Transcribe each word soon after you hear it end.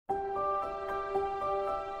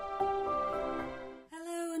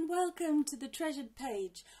Welcome to the Treasured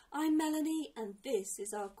Page. I'm Melanie and this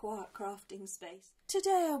is our quiet crafting space.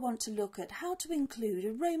 Today I want to look at how to include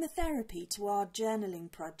aromatherapy to our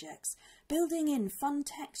journaling projects, building in fun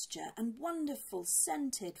texture and wonderful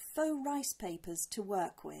scented faux rice papers to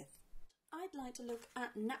work with. I'd like to look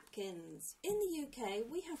at napkins. In the UK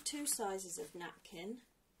we have two sizes of napkin.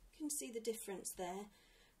 You can see the difference there.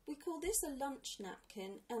 We call this a lunch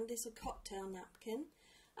napkin and this a cocktail napkin,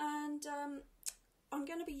 and I'm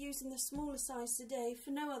going to be using the smaller size today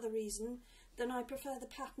for no other reason than I prefer the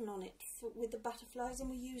pattern on it with the butterflies, and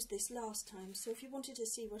we used this last time. So if you wanted to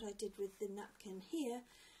see what I did with the napkin here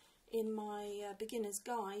in my beginner's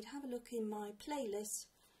guide, have a look in my playlist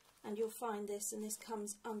and you'll find this, and this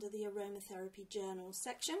comes under the aromatherapy journal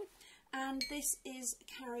section, and this is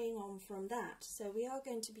carrying on from that. So we are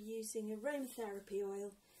going to be using aromatherapy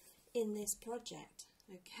oil in this project.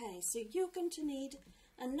 Okay, so you're going to need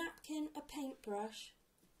a napkin, a paintbrush,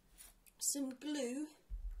 some glue,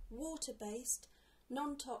 water-based,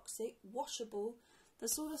 non-toxic, washable, the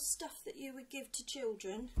sort of stuff that you would give to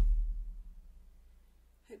children.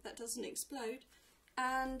 Hope that doesn't explode.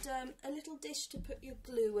 And a little dish to put your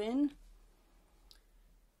glue in.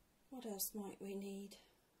 What else might we need?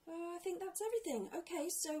 I think that's everything. Okay,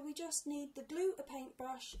 so we just need the glue, a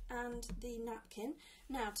paintbrush and the napkin.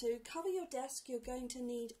 Now, to cover your desk you're going to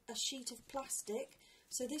need a sheet of plastic.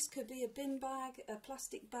 So this could be a bin bag, a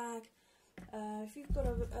plastic bag. If you've got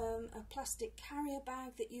a plastic carrier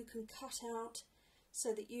bag that you can cut out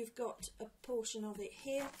so that you've got a portion of it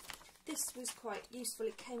here. This was quite useful.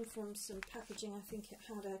 It came from some packaging. I think it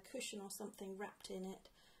had a cushion or something wrapped in it,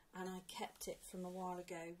 and I kept it from a while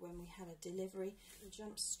ago when we had a delivery. And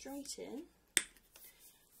jump straight in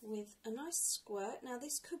with a nice squirt. Now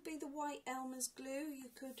this could be the white Elmer's glue. You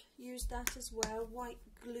could use that as well. White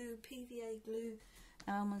glue, PVA glue,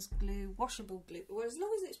 Elmer's glue, washable glue. Well, as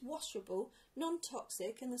long as it's washable,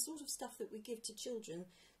 non-toxic, and the sort of stuff that we give to children,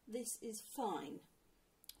 this is fine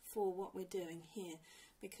for what we're doing here,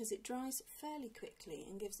 because it dries fairly quickly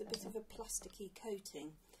and gives a bit of a plasticky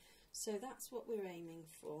coating. So that's what we're aiming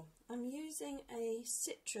for. I'm using a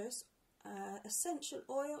citrus essential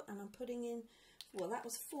oil, and I'm putting in, well, that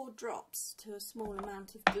was 4 drops to a small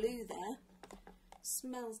amount of glue there.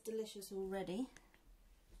 Smells delicious already.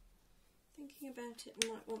 Thinking about it, I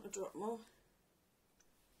might want a drop more.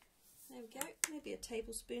 There we go, maybe a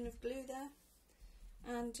tablespoon of glue there,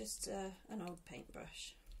 and just an old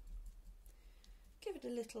paintbrush. Give it a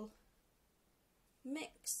little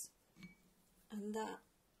mix, and that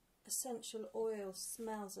essential oil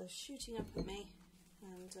smells are shooting up at me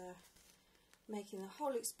and making the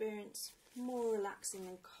whole experience more relaxing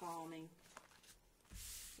and calming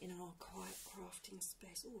in our quiet crafting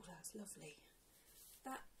space. Oh, that's lovely.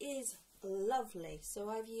 That is lovely. So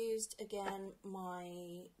I've used again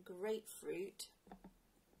my grapefruit.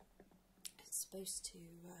 It's supposed to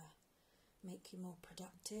make you more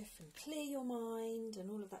productive and clear your mind and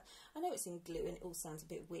all of that. I know it's in glue and it all sounds a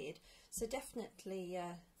bit weird, so definitely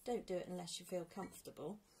don't do it unless you feel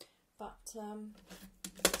comfortable, but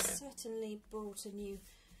it certainly brought a new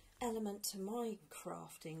element to my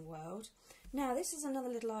crafting world. Now this is another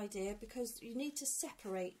little idea, because you need to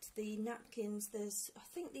separate the napkins. There's, I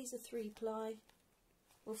think these are 3-ply,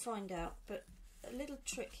 we'll find out, but a little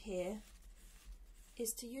trick here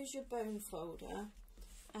is to use your bone folder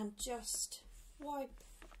and just wipe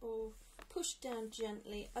or push down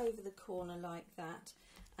gently over the corner like that,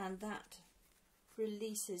 and that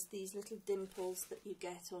releases these little dimples that you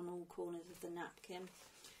get on all corners of the napkin.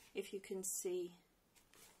 If you can see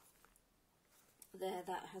there,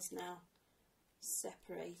 that has now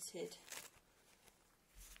separated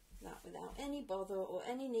that without any bother or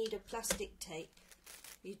any need of plastic tape.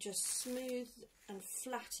 You just smooth and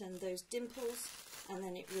flatten those dimples, and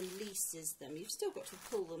then it releases them. You've still got to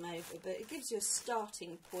pull them over, but it gives you a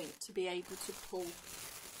starting point to be able to pull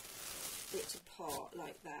it apart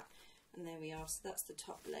like that. And there we are. So that's the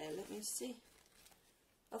top layer. Let me see.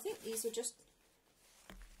 I think these are just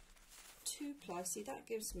 2-ply. See, that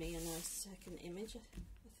gives me a nice second image.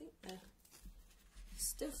 I think they're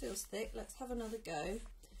still feels thick. Let's have another go.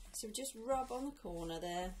 So just rub on the corner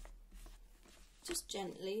there, just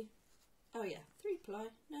gently. Oh yeah, 3-ply.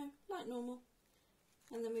 No, like normal.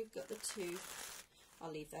 And then we've got the 2.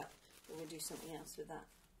 I'll leave that, but we'll do something else with that.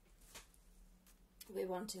 We're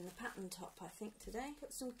wanting the pattern top, I think, today.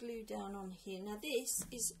 Put some glue down on here. Now this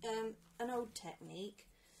is an old technique.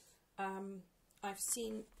 I've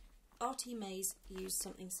seen Artie Mays use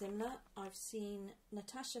something similar. I've seen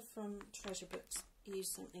Natasha from Treasure Books use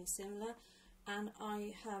something similar, and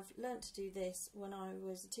I have learnt to do this when I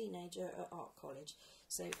was a teenager at art college.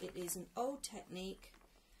 So it is an old technique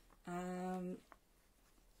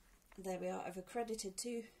There we are. I've accredited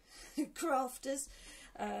 2 crafters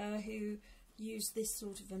who use this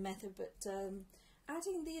sort of a method, but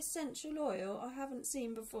adding the essential oil I haven't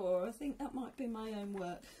seen before. I think that might be my own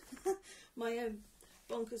work, my own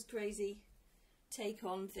bonkers crazy take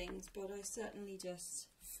on things, but I certainly just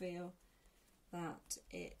feel that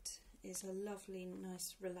it is a lovely,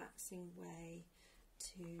 nice, relaxing way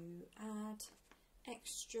to add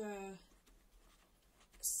extra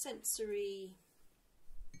sensory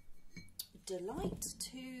delight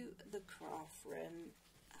to the craft room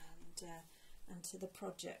and to the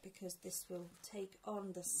project, because this will take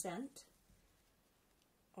on the scent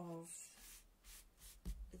of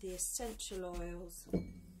the essential oils,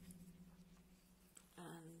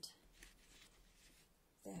 and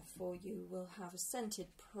therefore you will have a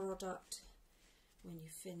scented product when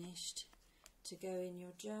you've finished to go in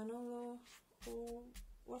your journal or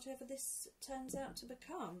whatever this turns out to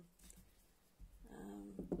become.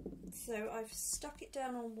 So I've stuck it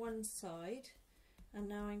down on one side, and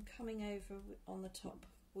now I'm coming over on the top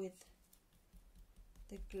with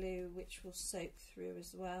the glue, which will soak through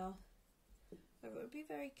as well. I would be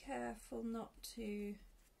very careful not to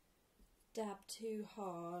dab too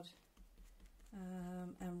hard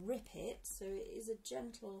and rip it, so it is a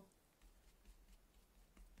gentle,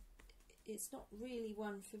 it's not really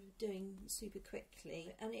one for doing super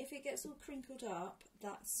quickly, and if it gets all crinkled up,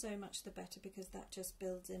 that's so much the better, because that just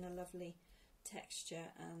builds in a lovely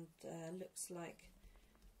texture and looks like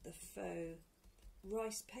the faux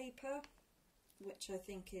rice paper, which I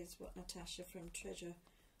think is what Natasha from Treasure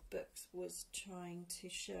Books was trying to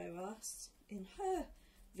show us in her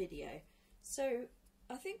video. So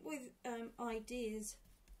I think with ideas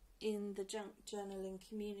in the junk journaling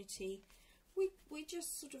community, we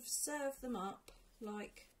just sort of serve them up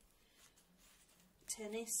like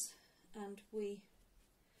tennis, and we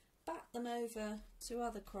bat them over to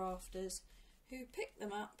other crafters who pick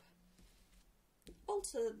them up,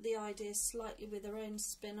 alter the idea slightly with their own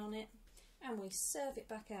spin on it, and we serve it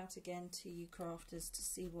back out again to you crafters to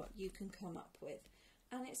see what you can come up with.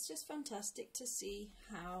 And it's just fantastic to see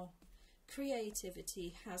how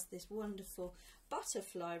creativity has this wonderful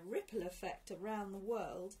butterfly ripple effect around the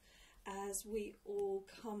world as we all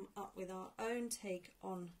come up with our own take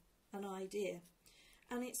on an idea.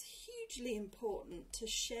 And it's hugely important to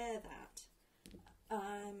share that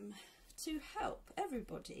to help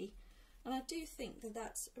everybody, and I do think that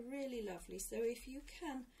that's really lovely. So if you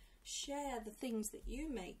can share the things that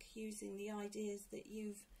you make using the ideas that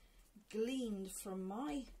you've gleaned from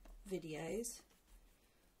my videos,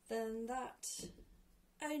 then that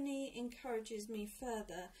only encourages me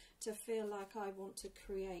further to feel like I want to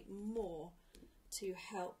create more to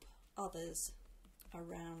help others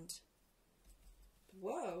around the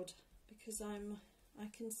world, because I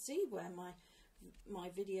can see where my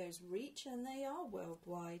videos reach, and they are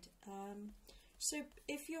worldwide. So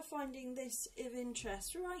if you're finding this of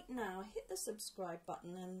interest right now, hit the subscribe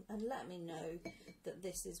button and let me know that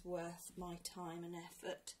this is worth my time and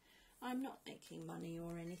effort. I'm not making money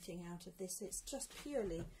or anything out of this, it's just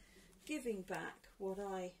purely giving back what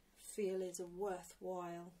I feel is a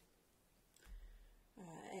worthwhile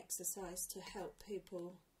exercise to help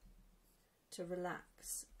people to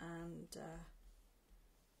relax and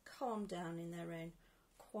calm down in their own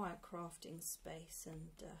quiet crafting space,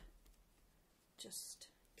 and just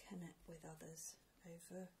connect with others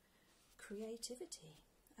over creativity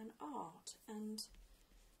and art and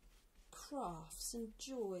crafts and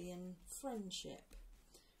joy and friendship.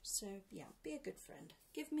 So yeah, be a good friend,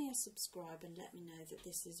 give me a subscribe and let me know that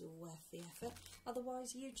this is all worth the effort.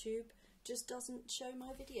 Otherwise YouTube just doesn't show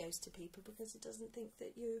my videos to people because it doesn't think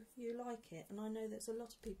that you like it, and I know there's a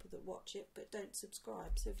lot of people that watch it but don't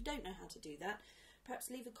subscribe. So if you don't know how to do that, perhaps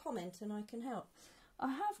leave a comment and I can help. I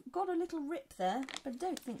have got a little rip there, but I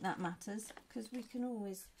don't think that matters, because we can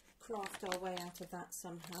always craft our way out of that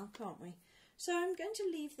somehow, can't we? So I'm going to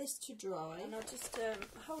leave this to dry, and I'll just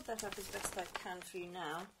hold that up as best I can for you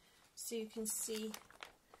now, so you can see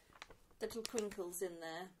the little crinkles in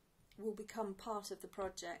there will become part of the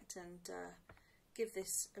project and give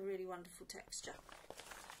this a really wonderful texture.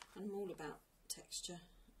 I'm all about texture.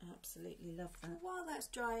 I absolutely love that. While that's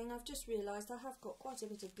drying, I've just realised I have got quite a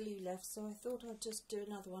bit of glue left, so I thought I'd just do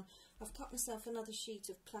another one. I've cut myself another sheet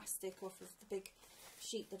of plastic off of the big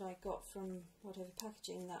sheet that I got from whatever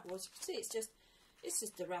packaging that was. See, it's just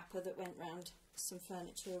the wrapper that went round some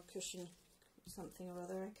furniture or cushion, something or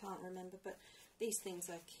other, I can't remember, but these things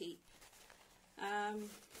I keep.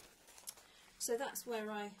 So that's where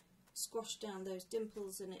I squashed down those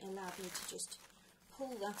dimples, and it allowed me to just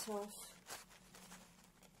pull that off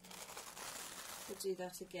we'll do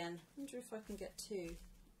that again. Wonder if I can get two,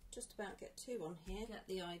 just about get two on here. Get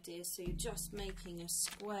the idea. So you're just making a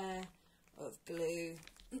square of glue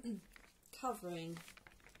covering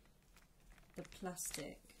the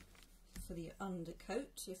plastic for the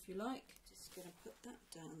undercoat, if you like. Just going to put that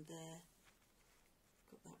down there.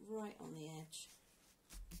 Got that right on the edge.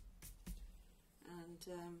 And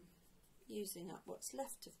using up what's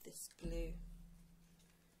left of this glue.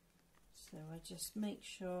 So I just make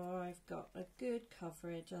sure I've got a good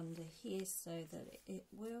coverage under here so that it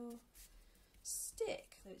will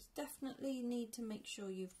stick. So it's definitely need to make sure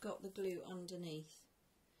you've got the glue underneath,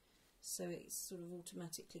 so it sort of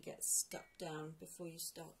automatically gets stuck down before you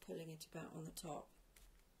start pulling it about on the top.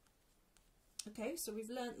 Okay, so we've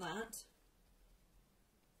learnt that.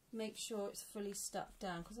 Make sure it's fully stuck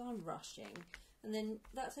down, because I'm rushing, and then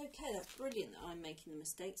that's okay. That's brilliant that I'm making the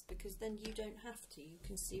mistakes, because then you don't have to. You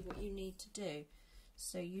can see what you need to do.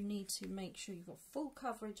 So you need to make sure you've got full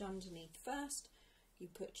coverage underneath first. You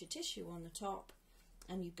put your tissue on the top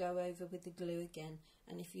and you go over with the glue again.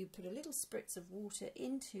 And if you put a little spritz of water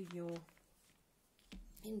into your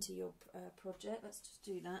project, let's just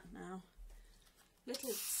do that now. Little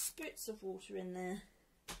spritz of water in there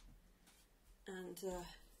and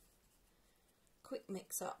quick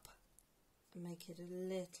mix up and make it a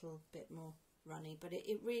little bit more runny. But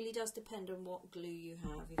it really does depend on what glue you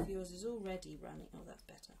have. If yours is already runny, oh, that's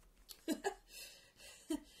better.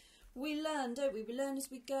 We learn, don't we? We learn as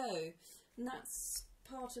we go, and that's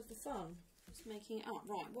part of the fun. Just making it up.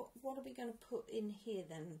 Right, what are we going to put in here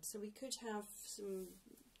then? So we could have some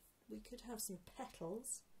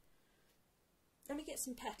petals. Let me get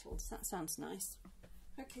some petals. That sounds nice.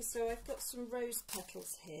 Okay, so I've got some rose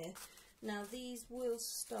petals here. Now these will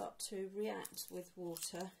start to react with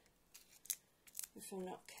water if I'm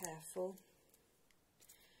not careful,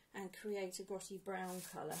 and create a grotty brown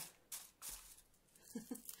colour.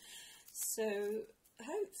 So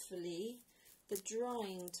hopefully the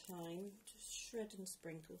drying time, just shred and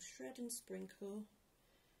sprinkle,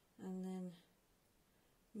 and then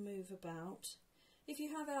move about. If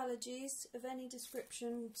you have allergies of any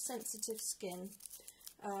description, sensitive skin,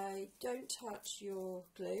 don't touch your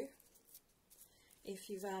glue. If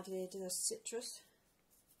you've added a citrus,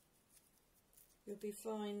 you'll be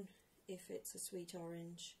fine if it's a sweet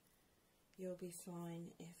orange. You'll be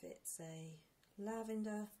fine if it's a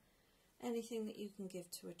lavender. Anything that you can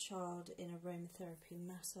give to a child in aromatherapy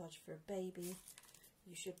massage for a baby,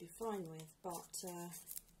 you should be fine with. But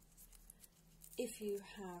if you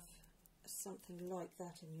have something like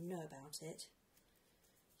that and you know about it,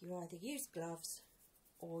 you either use gloves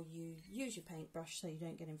or you use your paintbrush so you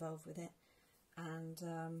don't get involved with it, and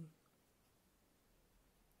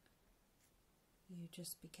you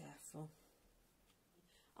just be careful.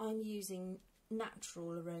 I'm using natural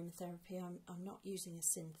aromatherapy. I'm not using a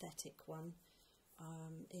synthetic one.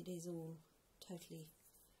 It is all totally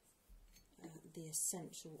the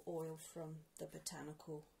essential oil from the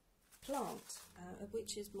botanical plant,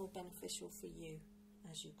 which is more beneficial for you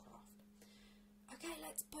as you craft. Okay,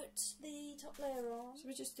 let's put the top layer on. So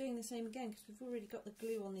we're just doing the same again because we've already got the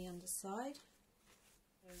glue on the underside.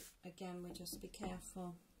 So again, we just be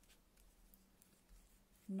careful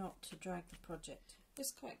not to drag the project.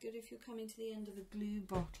 It's quite good if you're coming to the end of a glue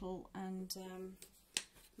bottle and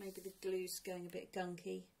maybe the glue's going a bit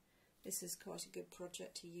gunky. This is quite a good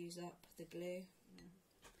project to use up the glue.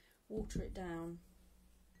 Water it down,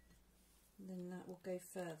 and then that will go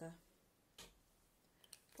further.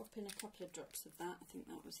 Pop in a couple of drops of that. I think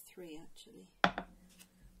that was 3 actually.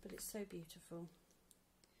 But it's so beautiful,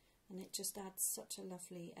 and it just adds such a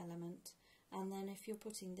lovely element. And then if you're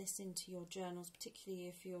putting this into your journals, particularly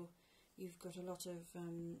if you've got a lot of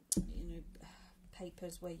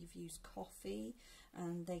papers where you've used coffee,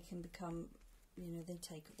 and they can become,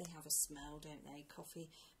 they have a smell, don't they? Coffee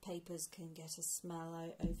papers can get a smell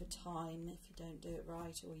over time if you don't do it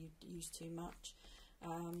right or you use too much.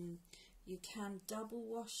 You can double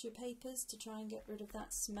wash your papers to try and get rid of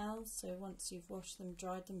that smell. So once you've washed them,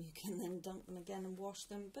 dried them, you can then dunk them again and wash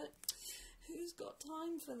them. But who's got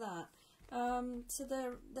time for that? So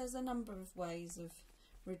there's a number of ways of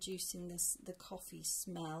reducing the coffee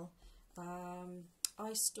smell.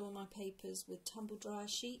 I store my papers with tumble dryer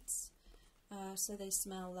sheets, so they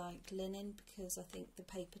smell like linen, because I think the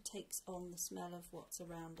paper takes on the smell of what's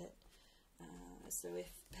around it. So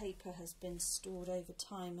if paper has been stored over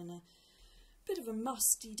time in a bit of a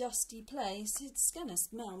musty, dusty place, it's going to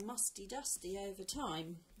smell musty, dusty over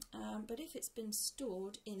time. But if it's been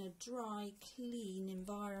stored in a dry, clean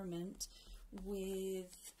environment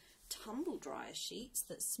with tumble dryer sheets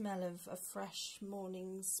that smell of a fresh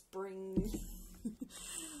morning spring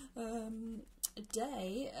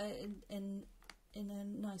day in a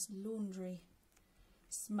nice laundry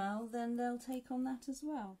smell, then they'll take on that as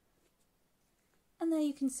well. And there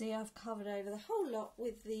you can see I've covered over the whole lot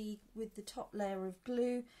with the top layer of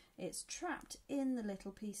glue. It's trapped in the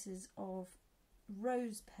little pieces of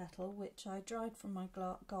rose petal, which I dried from my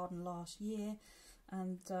garden last year,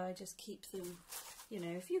 and I just keep them, you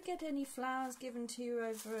know, if you get any flowers given to you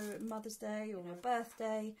over Mother's Day or a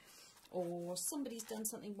birthday, or somebody's done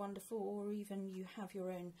something wonderful, or even you have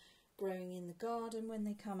your own growing in the garden when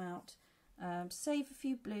they come out, save a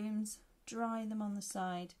few blooms, dry them on the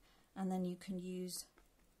side, and then you can use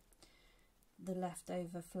the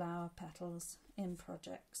leftover flower petals in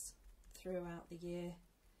projects throughout the year.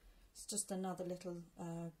 It's just another little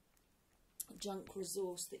junk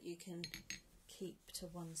resource that you can keep to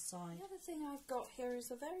one side. The other thing I've got here is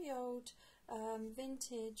a very old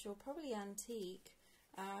vintage, or probably antique,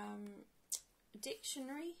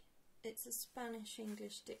 dictionary. It's a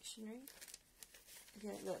Spanish-English dictionary.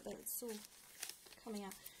 Okay, look, it's all coming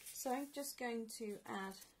out. So I'm just going to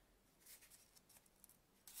add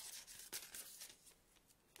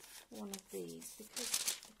one of these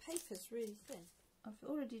because the paper's really thin. I've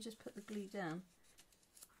already just put the glue down.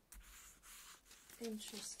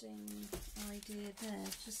 Interesting idea there,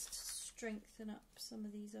 just to strengthen up some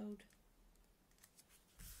of these old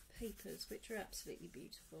papers, which are absolutely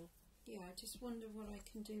beautiful. Yeah, I just wonder what I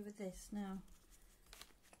can do with this now.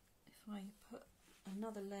 If I put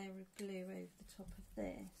another layer of glue over the top of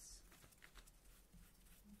this,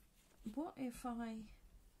 what if I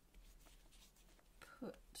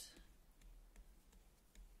put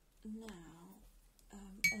now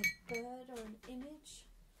a bird or an image?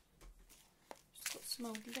 Just got some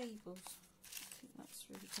old labels. I think that's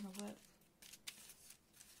really going to work.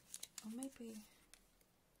 Or maybe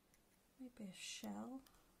a shell.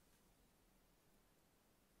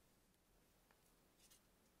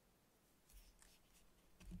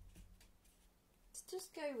 Let's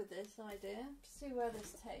just go with this idea, see where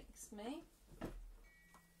this takes me.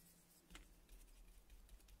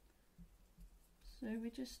 So we're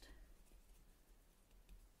just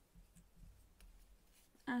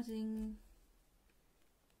adding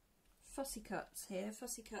fussy cuts here,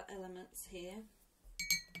 fussy cut elements here.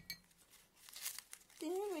 You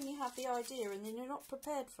know when you have the idea and then you're not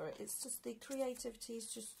prepared for it, it's just the creativity's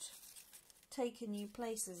just taken you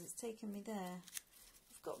places, it's taken me there.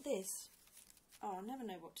 I've got this. Oh, I never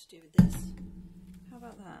know what to do with this. How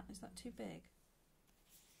about that? Is that too big?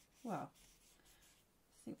 Well,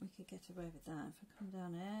 I think we could get away with that if I come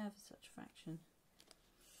down ever such a fraction.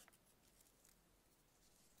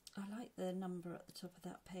 I like the number at the top of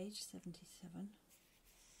that page, 77.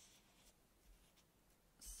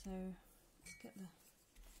 So let's get the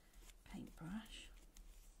paintbrush.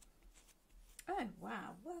 Oh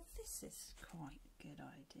wow, well this is quite a good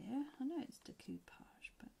idea. I know it's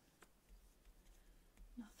decoupage, but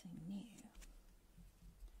nothing new.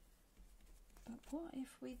 But what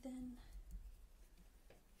if we then...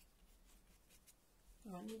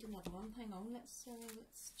 Oh, I need another one. Hang on, let's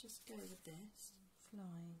just go with this.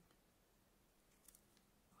 Flying.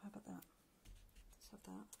 How about that? Let's have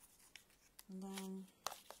that. And then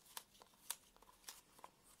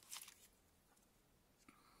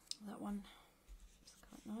that one is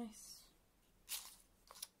quite nice.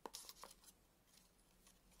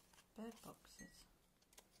 Bird boxes.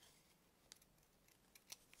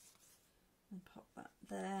 And pop that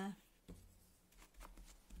there.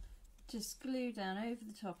 Just glue down over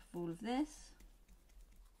the top of all of this.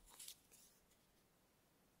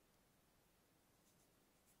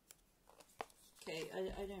 Okay,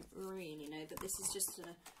 I don't really know, but this is just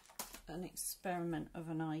an experiment of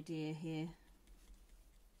an idea here.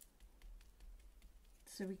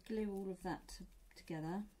 So we glue all of that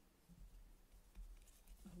together.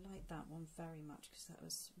 I like that one very much because that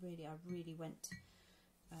was really, I really went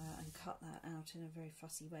and cut that out in a very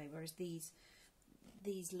fussy way, whereas these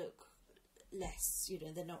look less, you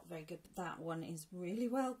know, they're not very good, but that one is really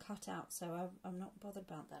well cut out, so I'm not bothered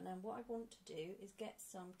about that. Now what I want to do is get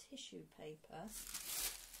some tissue paper,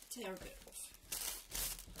 tear a bit off.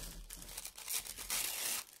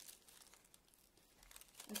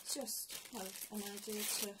 I just have an idea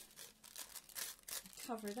to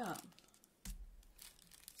cover it up,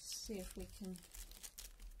 see if we can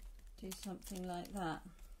do something like that.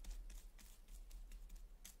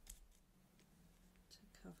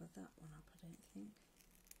 Cover that one up, I don't think.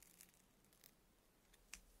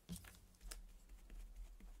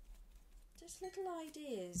 Just little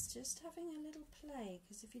ideas, just having a little play,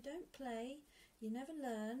 because if you don't play, you never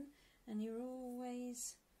learn, and you're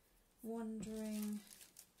always wondering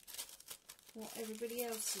what everybody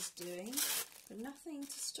else is doing, but nothing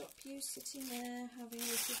to stop you sitting there having a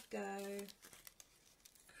little go,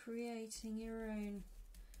 creating your own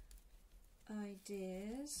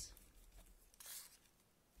ideas.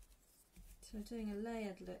 So doing a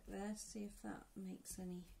layered look there, see if that makes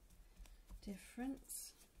any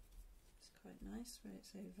difference. It's quite nice where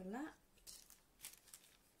it's overlapped.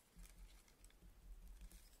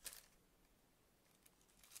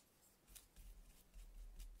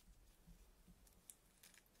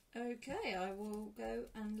 Okay, I will go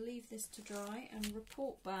and leave this to dry and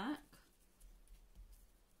report back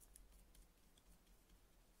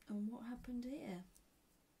on what happened here.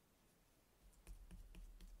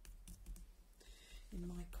 In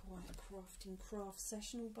my quiet crafting craft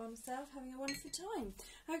session all by myself, having a wonderful time.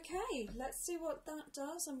 Okay, let's see what that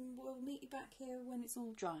does, and we'll meet you back here when it's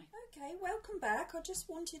all dry. Okay, welcome back. I just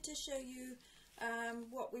wanted to show you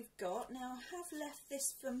what we've got. Now, I have left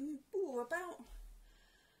this for about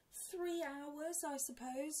 3 hours, I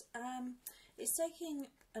suppose. It's taking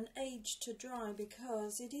an age to dry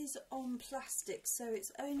because it is on plastic, so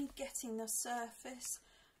it's only getting the surface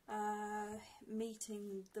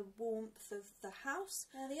meeting the warmth of the house.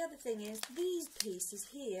 Now the other thing is, these pieces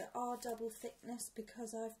here are double thickness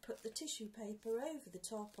because I've put the tissue paper over the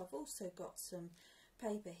top. I've also got some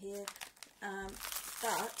paper here,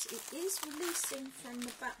 but it is releasing from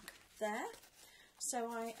the back there.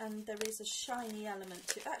 So and there is a shiny element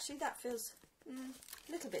to it. Actually, that feels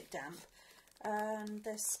a little bit damp, and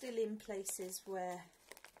they're still in places where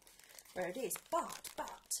it is.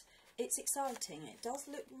 But it's exciting. It does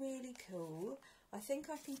look really cool. I think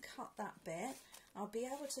I can cut that bit. I'll be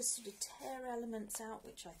able to sort of tear elements out,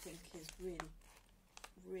 which I think is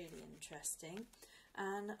really interesting.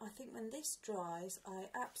 And I think when this dries, I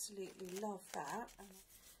absolutely love that.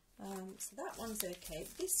 So that one's okay.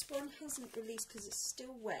 This one hasn't released because it's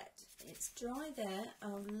still wet. It's dry there.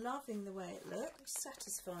 I'm loving the way it looks.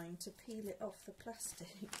 Satisfying to peel it off the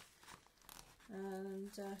plastic.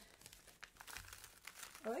 And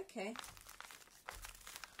okay.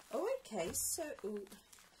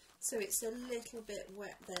 So it's a little bit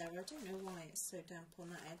wet there. I don't know why it's so damp on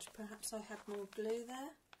that edge. Perhaps I had more glue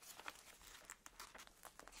there.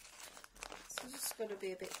 So I've just got to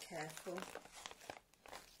be a bit careful.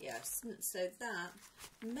 Yes, so that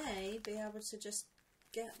may be able to just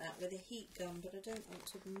get that with a heat gun, but I don't want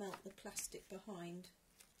to melt the plastic behind.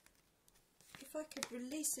 If I could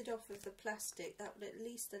release it off of the plastic, that would at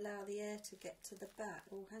least allow the air to get to the back.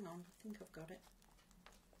 Oh, hang on, I think I've got it.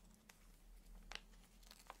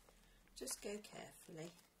 Just go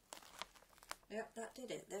carefully. Yep, that did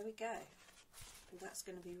it. There we go. Well, that's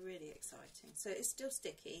going to be really exciting. So it's still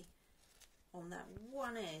sticky on that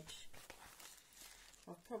one edge.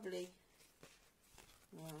 oh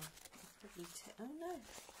no.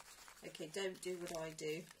 Okay, don't do what I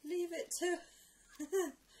do. Leave it to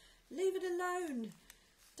leave it alone.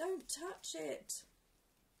 Don't touch it.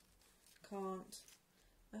 Can't.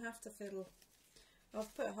 I have to fiddle.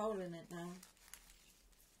 I've put a hole in it now.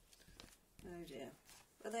 Oh dear.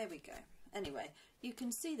 Well, there we go. Anyway, you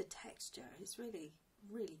can see the texture. It's really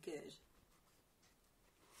good.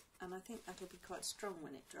 And I think that'll be quite strong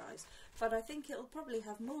when it dries. But I think it'll probably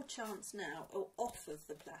have more chance now, or off of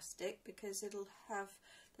the plastic, because it'll have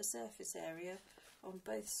the surface area on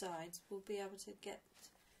both sides. We'll be able to get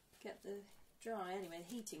the dry. Anyway,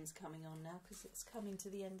 the heating's coming on now because it's coming to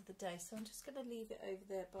the end of the day. So I'm just going to leave it over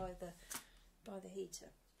there by the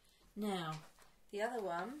heater. Now, the other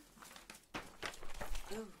one.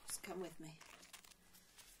 Oh, it's come with me.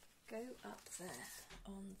 Go up there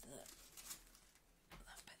on that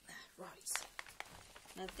bit there. Right.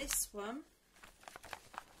 Now this one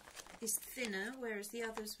is thinner, whereas the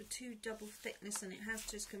others were too double thickness, and it has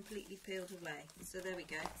just completely peeled away. So there we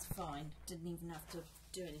go. It's fine. Didn't even have to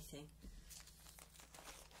do anything.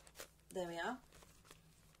 There we are.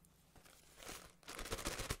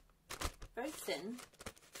 Very thin.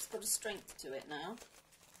 It's got a strength to it now.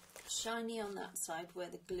 Shiny on that side where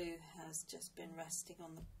the glue has just been resting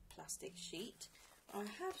on the plastic sheet. I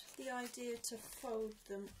had the idea to fold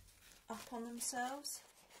them up on themselves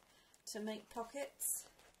to make pockets,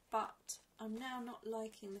 but I'm now not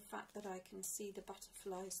liking the fact that I can see the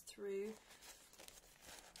butterflies through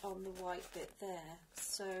on the white bit there.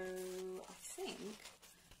 So I think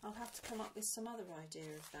I'll have to come up with some other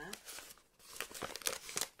idea of that.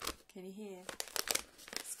 Can you hear?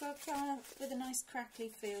 It's got to come up with a nice crackly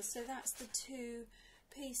feel. So that's the two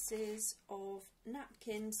pieces of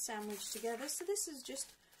napkin sandwiched together. So this is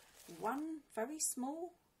just one very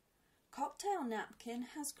small cocktail napkin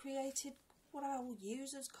has created what I will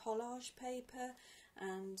use as collage paper,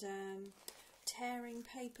 and tearing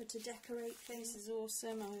paper to decorate things. This is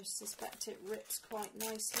awesome. I suspect it rips quite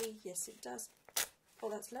nicely. Yes, it does. Oh,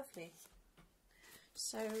 that's lovely.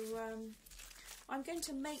 So I'm going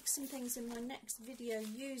to make some things in my next video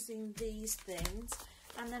using these things,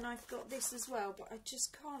 and then I've got this as well, but I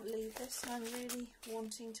just can't leave this. I'm really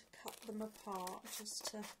wanting to cut them apart just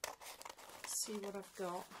to see what I've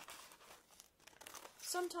got.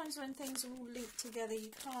 Sometimes when things are all linked together you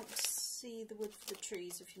can't see the wood for the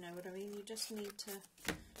trees, if you know what I mean. You just need to,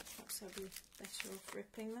 perhaps I'll be better off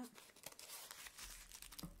ripping that.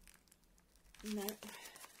 No.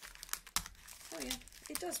 Oh yeah,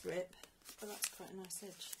 it does rip, but that's quite a nice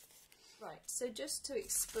edge. Right, so just to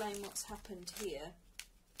explain what's happened here,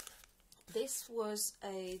 this was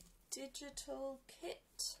a digital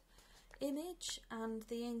kit image and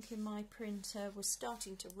the ink in my printer was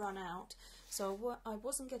starting to run out, so I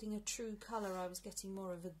wasn't getting a true colour, I was getting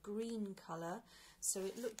more of a green colour, so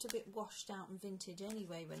it looked a bit washed out and vintage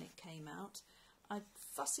anyway when it came out. I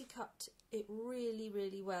fussy cut it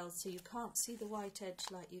really well, so you can't see the white edge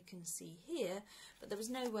like you can see here, but there was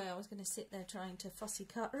no way I was going to sit there trying to fussy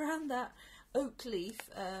cut around that oak leaf,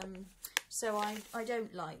 so I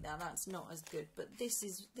don't like that. That's not as good, but this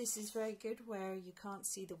is very good where you can't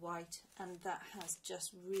see the white, and that has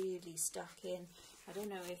just really stuck in. I don't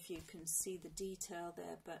know if you can see the detail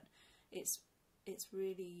there, but it's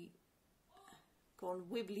really gone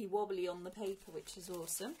wibbly wobbly on the paper, which is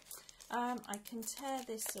awesome. I can tear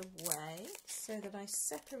this away so that I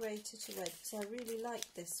separate it away, because I really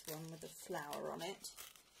like this one with the flower on it.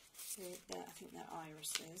 There, I think they're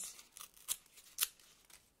irises.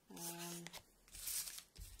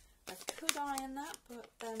 I could iron that, but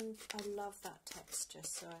then I love that texture,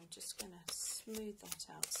 so I'm just going to smooth that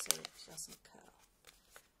out so it doesn't curl.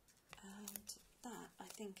 And that, I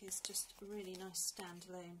think, is just a really nice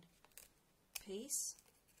standalone piece.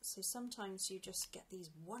 So sometimes you just get these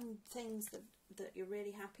one things that you're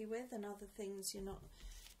really happy with, and other things you're not,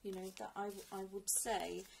 you know, that I would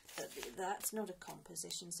say that that's not a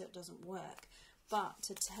composition, so it doesn't work. But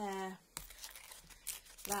to tear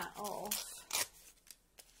that off,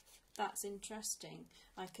 that's interesting.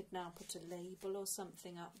 I could now put a label or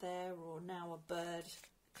something up there, or now a bird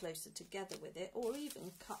closer together with it, or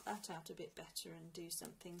even cut that out a bit better and do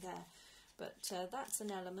something there. But that's an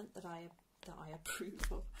element that I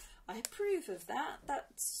approve of. I approve of that.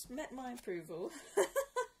 That's met my approval.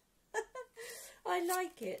 I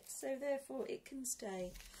like it, so therefore it can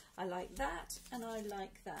stay. I like that, and I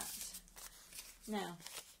like that. Now,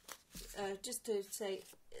 just to say,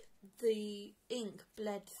 the ink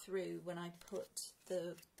bled through when I put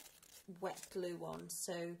the wet glue on,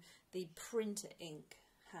 so the printer ink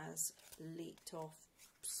has leaked off,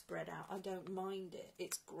 spread out. I don't mind it,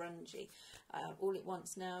 it's grungy. All it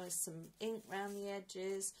wants now is some ink around the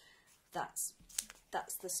edges. That's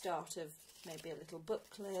the start of maybe a little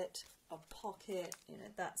booklet, a pocket, you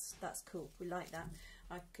know, that's cool. We like that.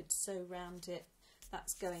 I could sew round it.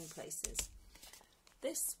 That's going places.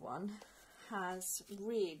 This one has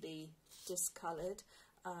really discoloured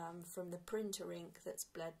from the printer ink that's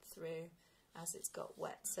bled through as it's got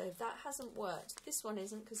wet, so that hasn't worked. This one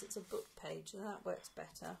isn't, because it's a book page, and that works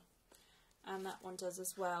better, and that one does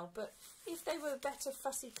as well. But if they were better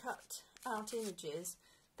fussy cut out images,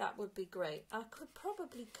 that would be great. I could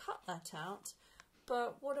probably cut that out,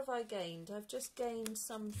 but what have I gained? I've just gained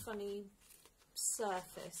some funny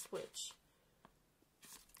surface, which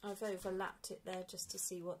I've overlapped it there just to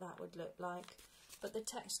see what that would look like, but the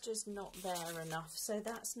texture's not there enough, so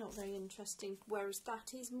that's not very interesting, whereas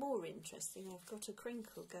that is more interesting. I've got a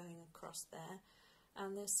crinkle going across there,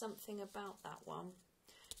 and there's something about that one.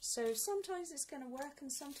 So sometimes it's going to work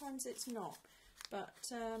and sometimes it's not,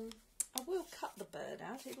 but I will cut the bird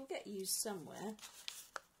out. It will get used somewhere,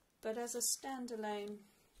 but as a standalone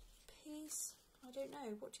piece, I don't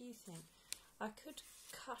know. What do you think? I could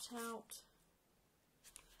cut out,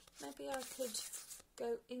 maybe I could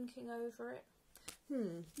go inking over it.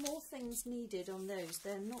 More things needed on those.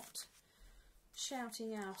 They're not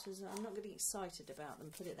shouting out, as I'm not getting excited about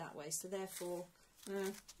them, put it that way, so therefore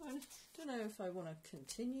I don't know if I want to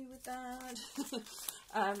continue with that.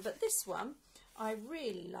 But this one, I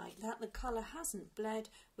really like that. The colour hasn't bled,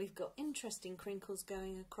 we've got interesting crinkles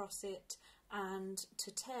going across it, and to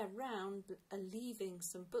tear round leaving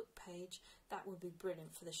some book page, that would be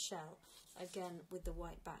brilliant for the shell. Again, with the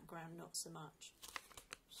white background, not so much.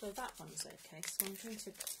 So that one's okay, so I'm going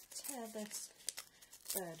to tear this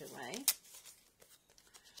bird away.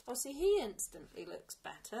 Oh, see, he instantly looks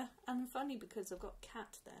better, and funny because I've got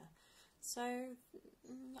cat there. So,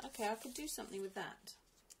 okay, I could do something with that.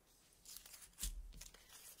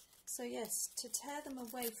 So So yes, to tear them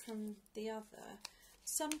away from the other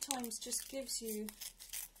sometimes just gives you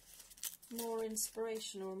more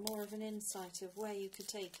inspiration or more of an insight of where you could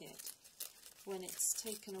take it when it's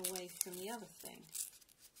taken away from the other thing.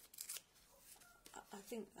 I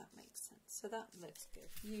think that makes sense. So that looks good.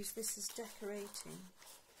 Use this as decorating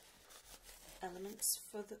elements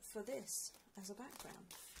for this as a background.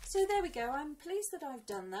 So there we go. I'm pleased that I've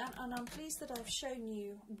done that, and I'm pleased that I've shown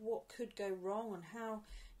you what could go wrong and how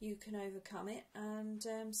you can overcome it, and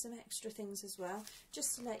some extra things as well.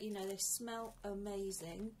 Just to let you know, they smell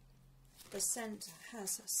amazing. The scent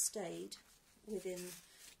has stayed within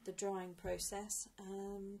the drying process.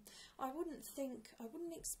 I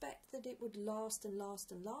wouldn't expect that it would last and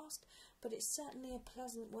last and last, but it's certainly a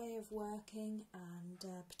pleasant way of working, and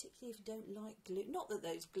particularly if you don't like glue. Not that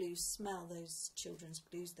those glues smell, those children's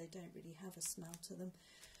glues, they don't really have a smell to them.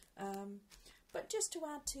 But just to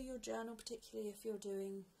add to your journal, particularly if you're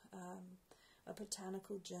doing a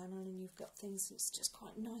botanical journal and you've got things, it's just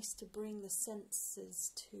quite nice to bring the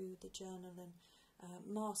senses to the journal and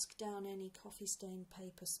mask down any coffee stained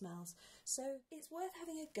paper smells. So it's worth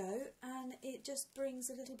having a go, and it just brings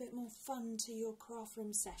a little bit more fun to your craft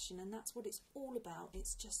room session, and that's what it's all about.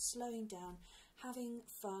 It's just slowing down, having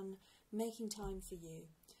fun, making time for you.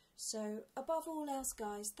 So above all else,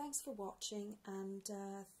 guys, thanks for watching, and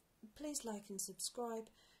please like and subscribe.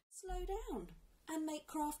 Slow down and make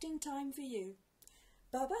crafting time for you.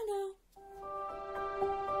 Bye bye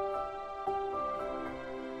now.